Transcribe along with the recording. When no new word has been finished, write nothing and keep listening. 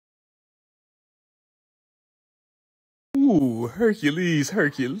Ooh, Hercules,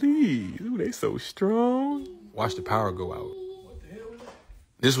 Hercules. Ooh, they so strong. Watch the power go out.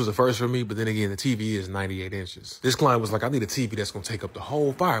 This was the first for me, but then again, the TV is 98 inches. This client was like, I need a TV that's gonna take up the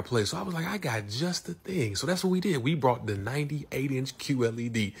whole fireplace. So I was like, I got just the thing. So that's what we did. We brought the 98-inch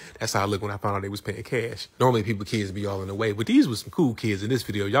QLED. That's how I looked when I found out they was paying cash. Normally kids be all in the way, but these was some cool kids in this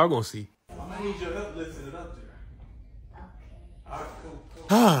video. Y'all gonna see. I need your help lifting it up there. Okay. All right, cool.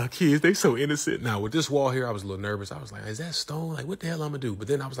 Ah, kids, they so innocent. Now with this wall here, I was a little nervous. I was like, is that stone? Like, what the hell I'm gonna do? But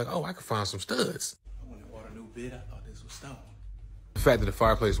then I was like, oh, I could find some studs. I went and bought a new bed. I thought this was stone. The fact that the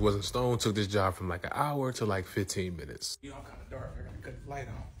fireplace wasn't stone took this job from like an hour to like 15 minutes. You know, I'm kind of dark. I gotta cut the light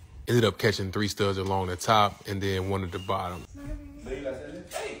on. Ended up catching 3 studs along the top and then one at the bottom.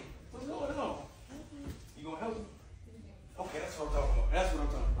 Hey, what's going on? You gonna help me? Okay, that's what I'm talking about. That's what I'm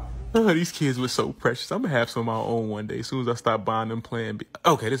talking about. Oh, these kids were so precious. I'm gonna have some of my own one day as soon as I stop buying them Plan B.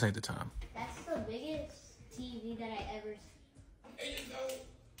 Okay, this ain't the time. That's the biggest TV that I ever seen. There you go.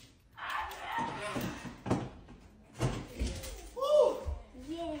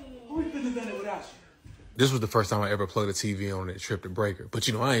 This was the first time I ever plugged a TV on and it tripped a breaker. But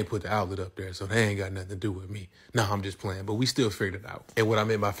you know, I ain't put the outlet up there, so they ain't got nothing to do with me. Nah, I'm just playing, but we still figured it out. And what I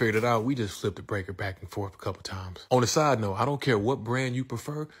meant by figured it out, we just flipped the breaker back and forth a couple times. On the side note, I don't care what brand you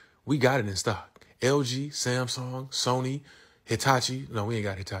prefer, we got it in stock. LG, Samsung, Sony, Hitachi. No, we ain't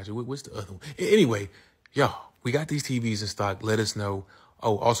got Hitachi. What's the other one? Anyway, y'all, we got these TVs in stock. Let us know.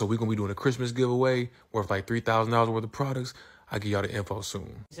 Oh, also, we're gonna be doing a Christmas giveaway worth like $3,000 worth of products. I'll give y'all the info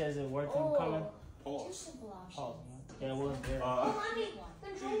soon. It says it working coming. Pause. Yeah, it was there. I need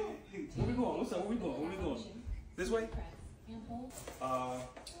control. Where we going? What's up? Where we going? Where we going? This way? Oh,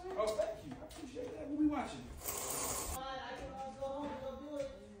 thank you. I appreciate that. What we watching?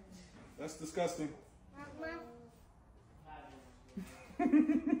 That's disgusting. You're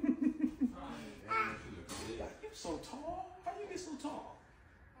so tall. How do you get so tall?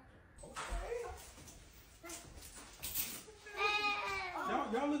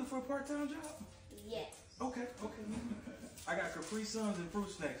 Y'all looking for a part-time job? Yes. Okay. I got Capri Suns and fruit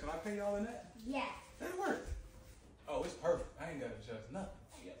snacks. Can I pay y'all in that? Yeah. That worked. Oh, it's perfect. I ain't got to adjust nothing.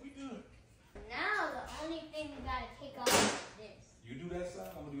 Yeah, we good. Now the only thing we gotta take off is this. You do that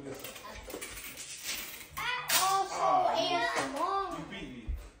side, I'm gonna do this side. Also, and long. You beat me.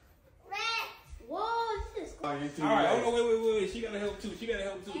 Whoa, this is cool. All right. Oh, wait. She gotta help too. Wait,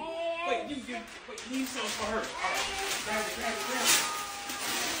 you need something for her. All right. Grab it.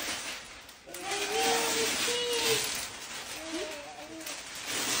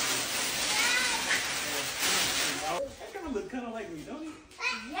 That kind of look kind of like me, don't you?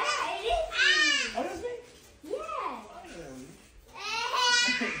 Yeah, it is. Oh, that's me? Yeah.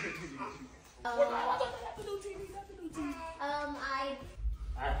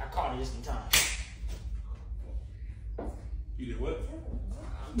 I caught it just in time. You did what?